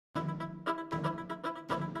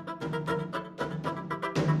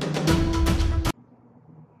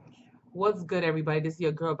What's good, everybody? This is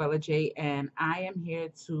your girl Bella J, and I am here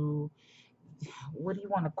to, what do you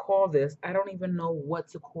want to call this? I don't even know what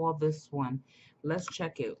to call this one. Let's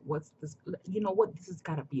check it. What's this? You know what? This has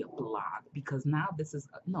got to be a blog because now this is,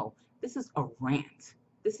 no, this is a rant.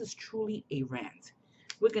 This is truly a rant.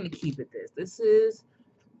 We're going to keep it this. This is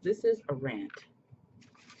a rant.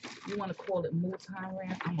 You want to call it MooTime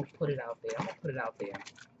rant? I'm going to put it out there. I'm going to put it out there.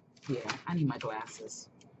 Yeah, I need my glasses.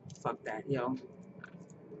 Fuck that, yo.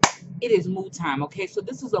 It is MooTime, okay? So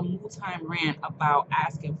this is a MooTime rant about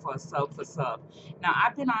asking for a sub for sub. Now,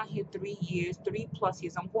 I've been on here 3 years, 3+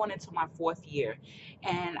 years. I'm going into my 4th year.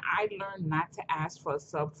 And I learned not to ask for a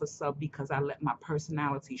sub for sub because I let my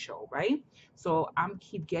personality show, right? So I'm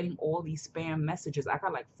keep getting all these spam messages. I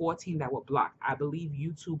got like 14 that were blocked. I believe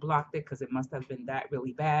YouTube blocked it because it must have been that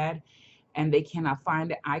really bad. And they cannot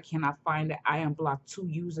find it. I cannot find it. I unblocked 2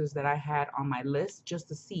 users that I had on my list just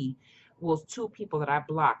to see, was 2 people that I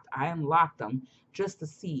blocked. I unlocked them just to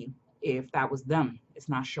see if that was them. It's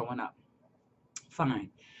not showing up.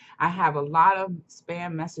 Fine. I have a lot of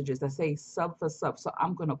spam messages that say sub for sub, so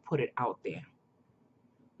I'm going to put it out there.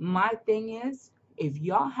 My thing is, if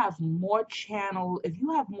y'all have more channel, if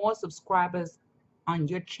you have more subscribers on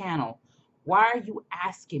your channel, why are you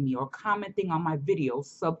asking me or commenting on my video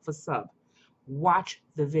sub for sub? Watch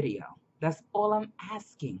the video. That's all I'm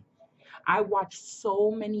asking. I watch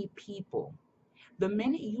so many people. The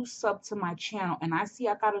minute you sub to my channel and I see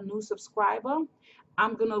I got a new subscriber,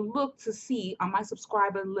 I'm going to look to see on my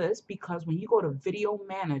subscriber list, because when you go to video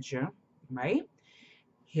manager, right?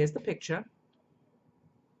 Here's the picture.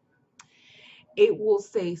 It will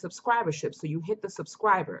say subscribership. So you hit the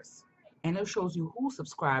subscribers and it shows you who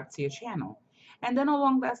subscribed to your channel. And then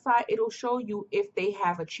along that side, it'll show you if they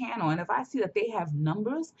have a channel. And if I see that they have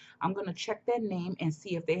numbers, I'm going to check their name and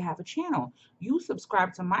see if they have a channel. You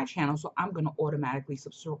subscribe to my channel, so I'm going to automatically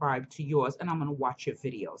subscribe to yours and I'm going to watch your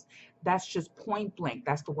videos. That's just point blank.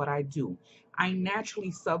 That's what I do. I naturally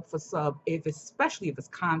sub for sub, especially if it's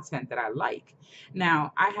content that I like.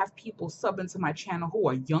 Now, I have people subbing to my channel who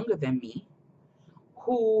are younger than me,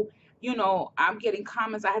 who, I'm getting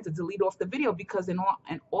comments. I had to delete off the video because in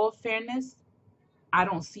all fairness, I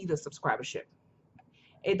don't see the subscribership.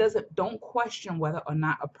 It doesn't, don't question whether or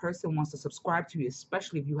not a person wants to subscribe to you,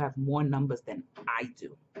 especially if you have more numbers than I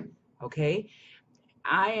do. Okay?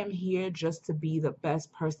 I am here just to be the best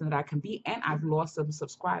person that I can be, and I've lost some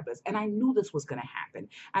subscribers. And I knew this was going to happen.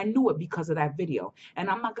 I knew it because of that video. And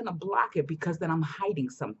I'm not going to block it because then I'm hiding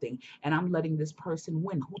something and I'm letting this person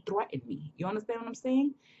win who threatened me. You understand what I'm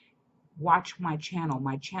saying? Watch my channel.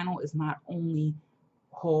 My channel is not only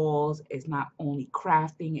hauls, it's not only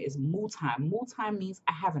crafting, it's MooTime. MooTime means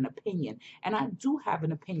I have an opinion, and I do have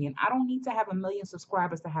an opinion. I don't need to have 1 million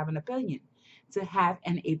subscribers to have an opinion.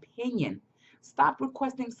 Stop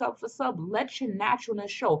requesting sub for sub. Let your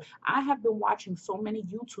naturalness show. I have been watching so many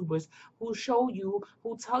YouTubers who show you,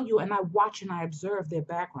 who tell you, and I watch and I observe their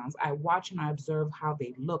backgrounds. I watch and I observe how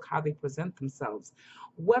they look, how they present themselves.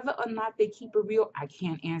 Whether or not they keep it real, I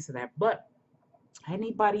can't answer that. But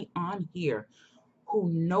anybody on here who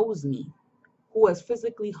knows me, who has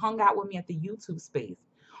physically hung out with me at the YouTube space,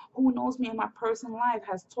 who knows me in my personal life,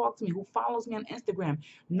 has talked to me, who follows me on Instagram,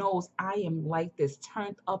 knows I am like this,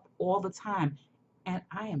 turned up all the time. And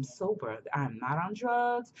I am sober. I'm not on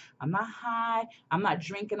drugs. I'm not high. I'm not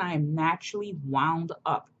drinking. I am naturally wound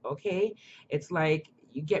up. Okay? It's like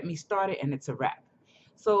you get me started and it's a wrap.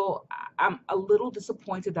 So I'm a little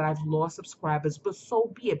disappointed that I've lost subscribers, but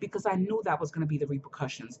so be it, because I knew that was going to be the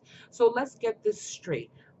repercussions. So let's get this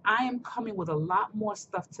straight. I am coming with a lot more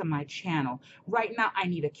stuff to my channel. Right now, I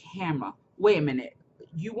need a camera. Wait a minute.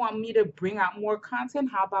 You want me to bring out more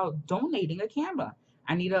content? How about donating a camera?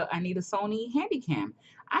 I need a Sony Handycam.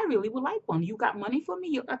 I really would like one. You got money for me?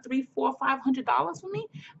 You got $300, $400, $500 for me?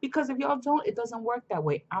 Because if y'all don't, it doesn't work that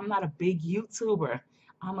way. I'm not a big YouTuber.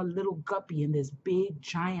 I'm a little guppy in this big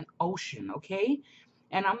giant ocean, okay?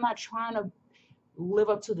 And I'm not trying to live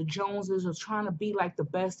up to the Joneses or trying to be like the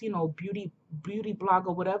best, beauty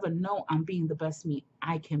blogger, whatever. No, I'm being the best me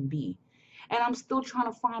I can be. And I'm still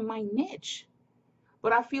trying to find my niche.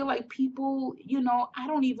 But I feel like people, I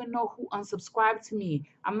don't even know who unsubscribed to me.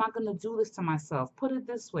 I'm not going to do this to myself. Put it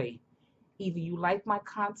this way. Either you like my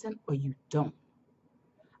content or you don't.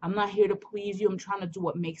 I'm not here to please you. I'm trying to do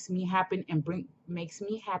what makes me happy and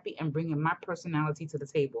bringing my personality to the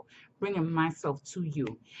table, bringing myself to you.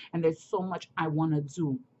 And there's so much I want to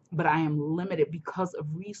do, but I am limited because of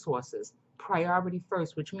resources. Priority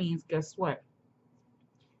first, which means, guess what?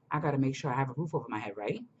 I got to make sure I have a roof over my head,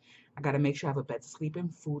 right? I got to make sure I have a bed to sleep in,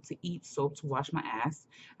 food to eat, soap to wash my ass.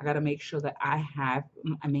 I got to make sure that I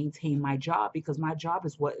maintain my job, because my job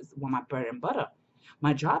is what is my bread and butter.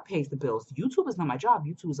 My job pays the bills. YouTube is not my job.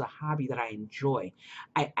 YouTube is a hobby that I enjoy.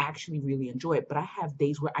 I actually really enjoy it, but I have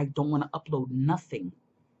days where I don't want to upload nothing.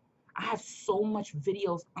 I have so much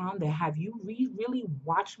videos on there. Have you really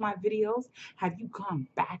watched my videos? Have you gone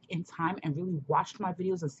back in time and really watched my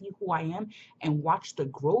videos and see who I am and watched the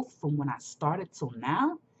growth from when I started till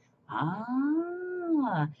now?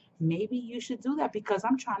 Ah, maybe you should do that, because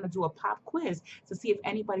I'm trying to do a pop quiz to see if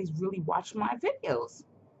anybody's really watched my videos.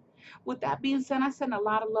 With that being said, I send a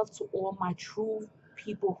lot of love to all my true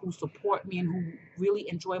people who support me and who really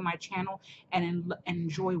enjoy my channel and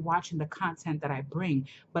enjoy watching the content that I bring.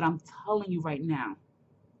 But I'm telling you right now,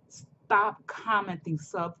 stop commenting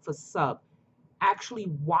sub for sub. Actually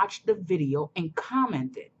watch the video and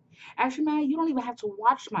comment it. Actually, man, you don't even have to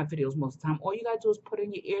watch my videos most of the time. All you gotta do is put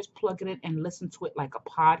in your ears, plug it in, and listen to it like a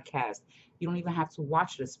podcast. You don't even have to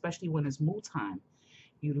watch it, especially when it's MooTime.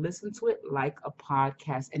 You listen to it like a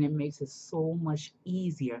podcast, and it makes it so much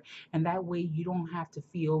easier. And that way you don't have to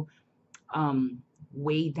feel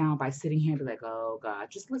weighed down by sitting here and be like, oh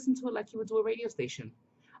God, just listen to it like you would do a radio station.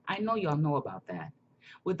 I know y'all know about that.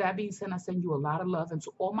 With that being said, I send you a lot of love. And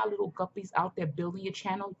to all my little guppies out there building your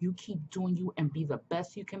channel, you keep doing you and be the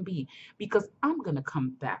best you can be. Because I'm going to come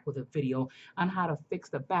back with a video on how to fix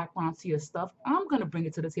the background to your stuff. I'm going to bring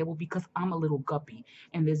it to the table because I'm a little guppy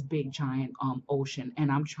in this big giant ocean.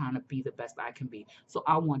 And I'm trying to be the best I can be. So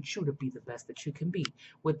I want you to be the best that you can be.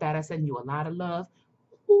 With that, I send you a lot of love.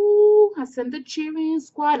 Ooh, I send the cheering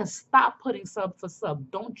squad, and stop putting sub for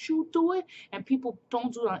sub. Don't you do it. And people,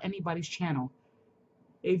 don't do it on anybody's channel.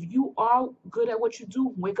 If you are good at what you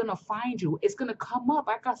do, we're going to find you. It's going to come up.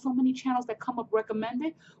 I got so many channels that come up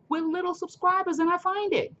recommended with little subscribers, and I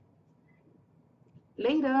find it.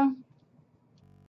 Later.